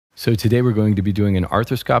So today we're going to be doing an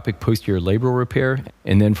arthroscopic posterior labral repair,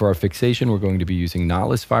 and then for our fixation, we're going to be using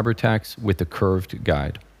knotless FiberTaks with the curved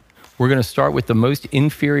guide. We're going to start with the most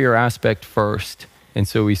inferior aspect first. And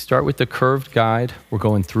so we start with the curved guide. We're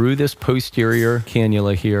going through this posterior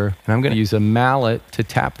cannula here, and I'm going to use a mallet to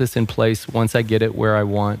tap this in place once I get it where I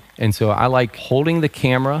want. And so I like holding the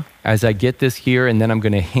camera as I get this here, and then I'm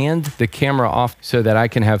going to hand the camera off so that I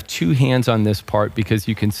can have two hands on this part, because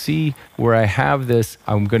you can see where I have this.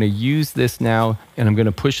 I'm going to use this now, and I'm going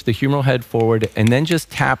to push the humeral head forward and then just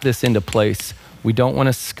tap this into place. We don't want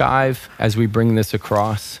to skive as we bring this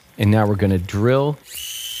across. And now we're going to drill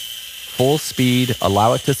full speed,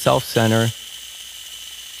 allow it to self-center.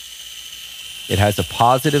 It has a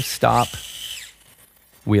positive stop.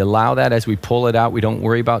 We allow that as we pull it out. We don't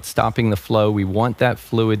worry about stopping the flow. We want that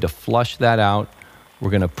fluid to flush that out.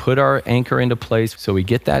 We're going to put our anchor into place. So we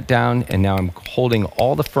get that down, and now I'm holding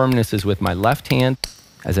all the firmnesses with my left hand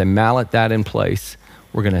as I mallet that in place.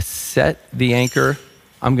 We're going to set the anchor.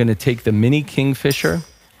 I'm going to take the mini kingfisher.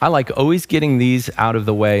 I like always getting these out of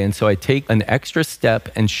the way, and so I take an extra step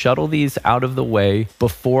and shuttle these out of the way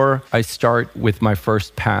before I start with my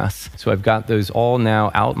first pass. So I've got those all now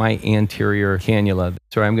out my anterior cannula.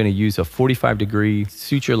 So I'm going to use a 45-degree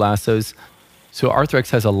suture lassos. So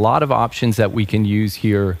Arthrex has a lot of options that we can use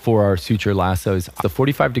here for our suture lassos. The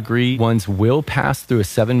 45-degree ones will pass through a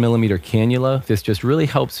 7mm cannula. This just really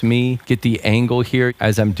helps me get the angle here.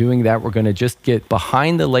 As I'm doing that, we're going to just get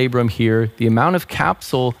behind the labrum here. The amount of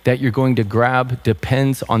capsule that you're going to grab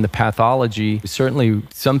depends on the pathology. Certainly,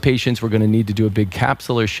 some patients we're going to need to do a big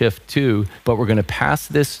capsular shift too, but we're going to pass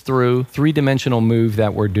this through three-dimensional move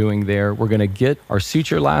that we're doing there. We're going to get our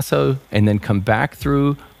suture lasso and then come back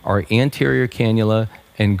through our anterior cannula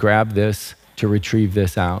and grab this to retrieve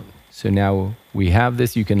this out. So now we have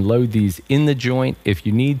this. You can load these in the joint if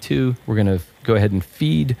you need to. We're going to go ahead and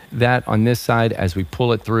feed that on this side as we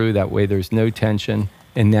pull it through. That way there's no tension.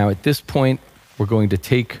 And now at this point, we're going to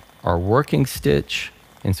take our working stitch.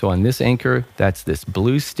 And so on this anchor, that's this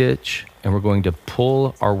blue stitch. And we're going to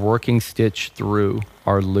pull our working stitch through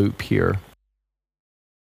our loop here.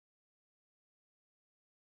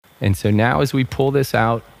 And so now as we pull this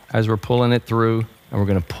out, as we're pulling it through, and we're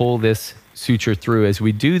going to pull this suture through. As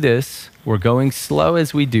we do this, we're going slow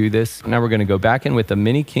as we do this. Now we're going to go back in with a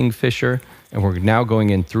mini kingfisher, and we're now going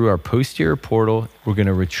in through our posterior portal. We're going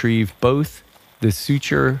to retrieve both the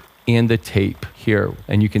suture and the tape here.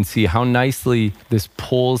 And you can see how nicely this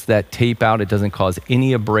pulls that tape out. It doesn't cause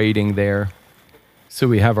any abrading there. So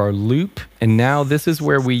we have our loop, and now this is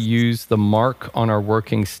where we use the mark on our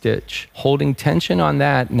working stitch. Holding tension on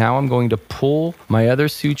that, now I'm going to pull my other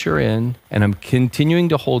suture in, and I'm continuing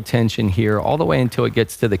to hold tension here all the way until it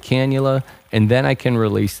gets to the cannula, and then I can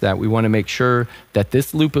release that. We want to make sure that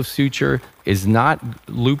this loop of suture is not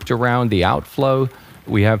looped around the outflow.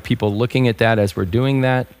 We have people looking at that as we're doing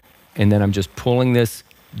that, and then I'm just pulling this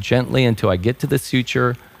gently until I get to the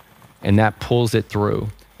suture, and that pulls it through.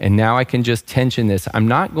 And now I can just tension this. I'm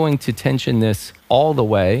not going to tension this all the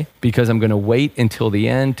way because I'm going to wait until the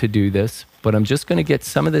end to do this, but I'm just going to get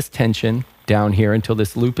some of this tension down here until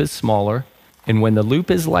this loop is smaller. And when the loop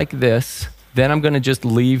is like this, then I'm going to just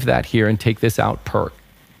leave that here and take this out perk.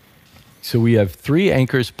 So we have three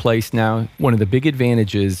anchors placed now. One of the big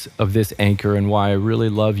advantages of this anchor, and why I really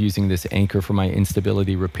love using this anchor for my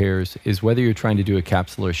instability repairs, is whether you're trying to do a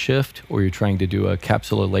capsular shift or you're trying to do a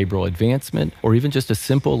capsular labral advancement or even just a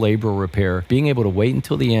simple labral repair, being able to wait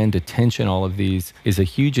until the end to tension all of these is a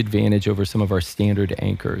huge advantage over some of our standard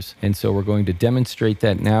anchors. And so we're going to demonstrate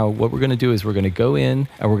that now. What we're going to do is we're going to go in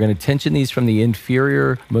and we're going to tension these from the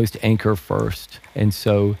inferior most anchor first. And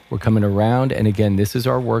so we're coming around, and again, this is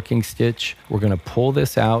our working stitch. We're going to pull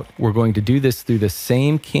this out. We're going to do this through the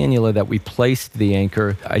same cannula that we placed the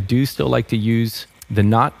anchor. I do still like to use the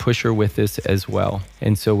knot pusher with this as well.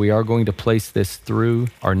 And so we are going to place this through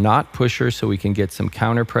our knot pusher so we can get some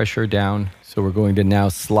counter pressure down. So we're going to now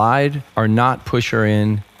slide our knot pusher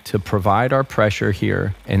in to provide our pressure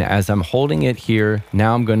here. And as I'm holding it here,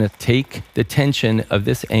 now I'm going to take the tension of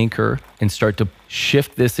this anchor and start to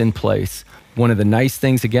shift this in place. One of the nice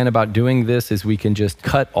things, again, about doing this is we can just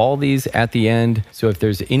cut all these at the end. So if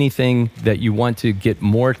there's anything that you want to get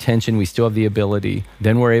more tension, we still have the ability.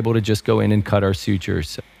 Then we're able to just go in and cut our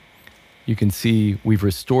sutures. You can see we've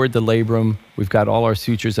restored the labrum. We've got all our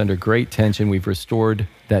sutures under great tension. We've restored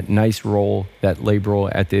that nice roll, that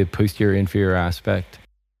labral at the posterior inferior aspect.